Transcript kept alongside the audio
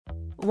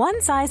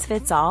One size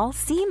fits all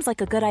seems like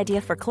a good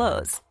idea for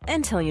clothes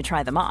until you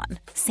try them on.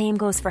 Same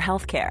goes for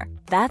healthcare.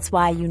 That's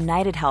why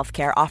United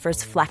Healthcare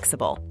offers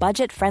flexible,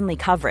 budget-friendly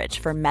coverage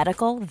for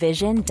medical,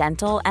 vision,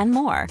 dental, and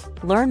more.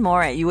 Learn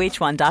more at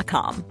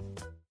uh1.com.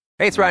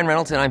 Hey, it's Ryan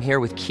Reynolds, and I'm here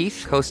with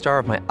Keith, co-star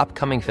of my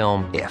upcoming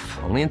film, If,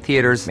 only in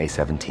theaters May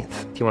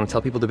 17th. Do you want to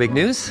tell people the big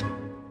news?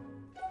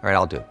 All right,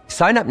 I'll do it.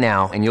 Sign up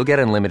now and you'll get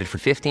unlimited for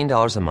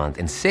 $15 a month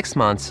and 6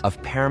 months of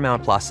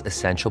Paramount Plus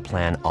Essential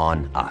Plan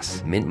on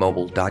us.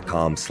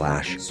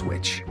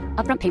 MintMobile.com/switch.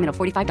 Upfront payment of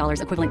 $45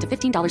 equivalent to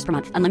 $15 per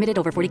month. Unlimited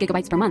over 40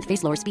 gigabytes per month.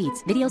 Face lower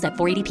speeds. Videos at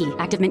 480p.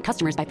 Active Mint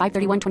customers by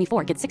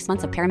 531.24 get 6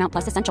 months of Paramount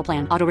Plus Essential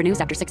Plan. Auto renews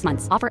after 6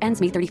 months. Offer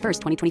ends May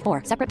 31st,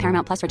 2024. Separate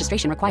Paramount Plus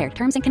registration required.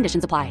 Terms and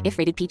conditions apply if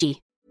rated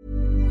PG.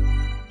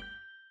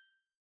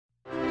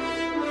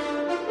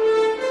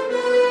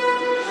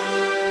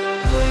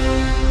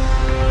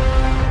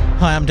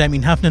 Hi, I'm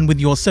Damien Huffman with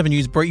your 7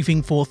 News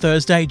briefing for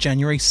Thursday,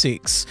 January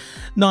 6.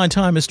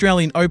 Nine-time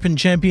Australian Open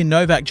champion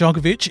Novak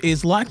Djokovic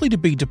is likely to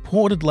be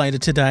deported later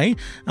today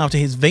after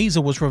his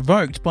visa was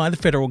revoked by the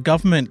federal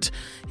government.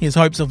 His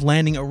hopes of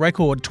landing a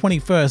record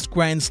 21st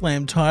Grand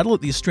Slam title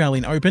at the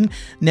Australian Open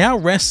now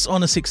rests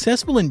on a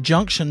successful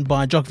injunction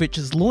by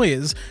Djokovic's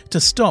lawyers to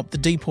stop the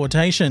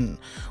deportation.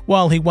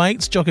 While he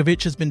waits,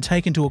 Djokovic has been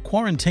taken to a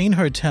quarantine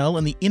hotel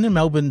in the inner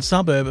Melbourne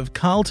suburb of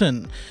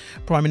Carlton.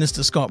 Prime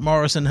Minister Scott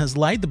Morrison has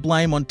laid the blame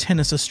on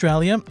Tennis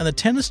Australia and the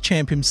tennis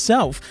champ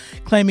himself,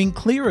 claiming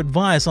clear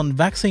advice on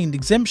vaccine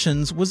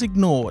exemptions was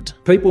ignored.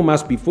 People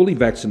must be fully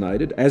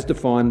vaccinated as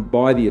defined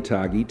by the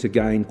ATAGI to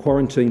gain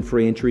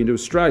quarantine-free entry into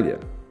Australia.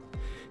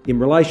 In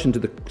relation to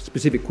the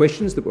specific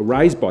questions that were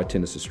raised by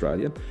Tennis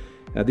Australia,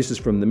 this is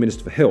from the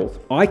Minister for Health,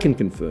 I can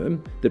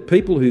confirm that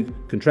people who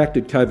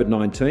contracted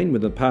COVID-19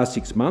 within the past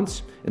 6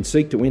 months and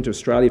seek to enter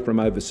Australia from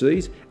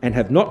overseas and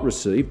have not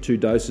received 2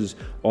 doses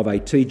of a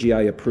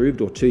TGA-approved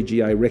or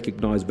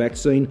TGA-recognised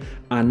vaccine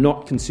are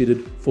not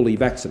considered fully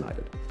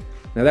vaccinated.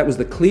 Now, that was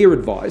the clear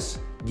advice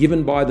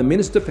given by the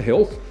Minister for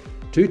Health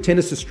to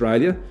Tennis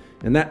Australia,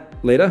 and that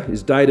letter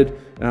is dated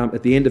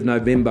at the end of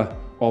November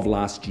of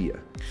last year.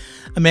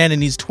 A man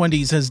in his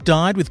 20s has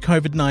died with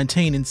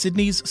COVID-19 in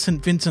Sydney's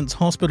St Vincent's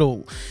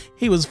Hospital.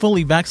 He was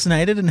fully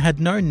vaccinated and had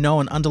no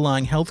known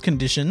underlying health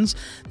conditions.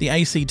 The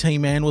ACT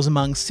man was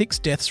among 6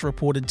 deaths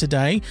reported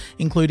today,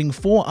 including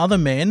 4 other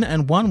men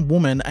and 1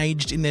 woman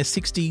aged in their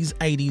 60s,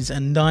 80s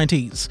and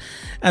 90s.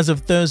 As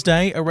of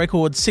Thursday, a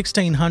record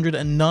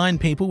 1,609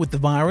 people with the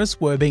virus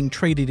were being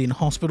treated in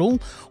hospital,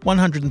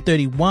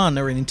 131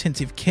 are in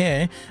intensive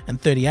care and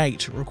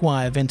 38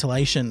 require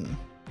ventilation.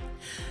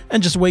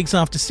 And just weeks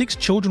after 6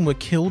 children were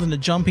killed in a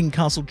jumping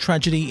castle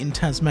tragedy in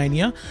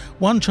Tasmania,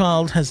 1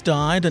 child has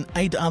died and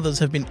 8 others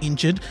have been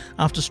injured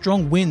after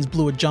strong winds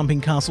blew a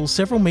jumping castle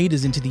several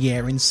metres into the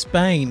air in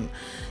Spain.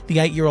 The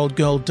 8-year-old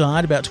girl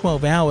died about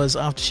 12 hours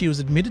after she was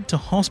admitted to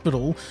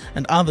hospital,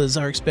 and others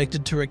are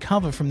expected to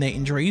recover from their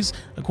injuries,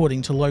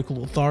 according to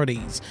local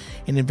authorities.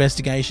 An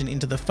investigation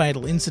into the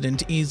fatal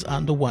incident is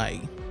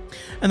underway.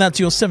 And that's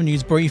your 7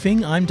 News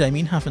briefing. I'm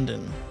Damien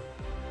Huffenden.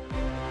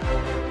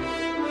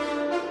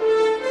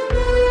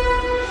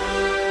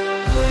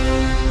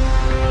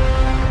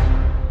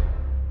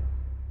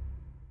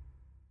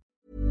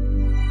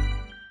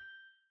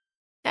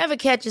 Ever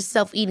catch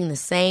yourself eating the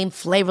same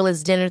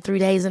flavorless dinner 3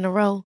 days in a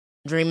row?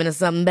 Dreaming of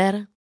something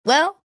better?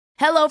 Well,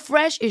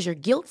 HelloFresh is your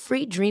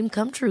guilt-free dream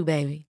come true,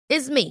 baby.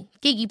 It's me,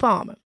 Keke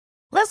Palmer.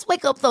 Let's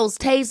wake up those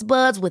taste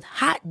buds with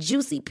hot,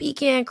 juicy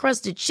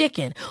pecan-crusted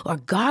chicken or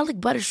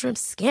garlic butter shrimp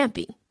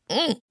scampi.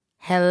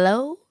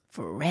 Hello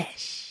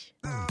Fresh.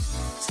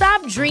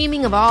 Stop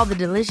dreaming of all the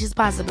delicious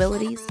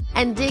possibilities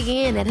and dig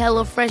in at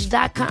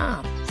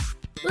HelloFresh.com.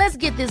 Let's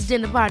get this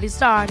dinner party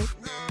started.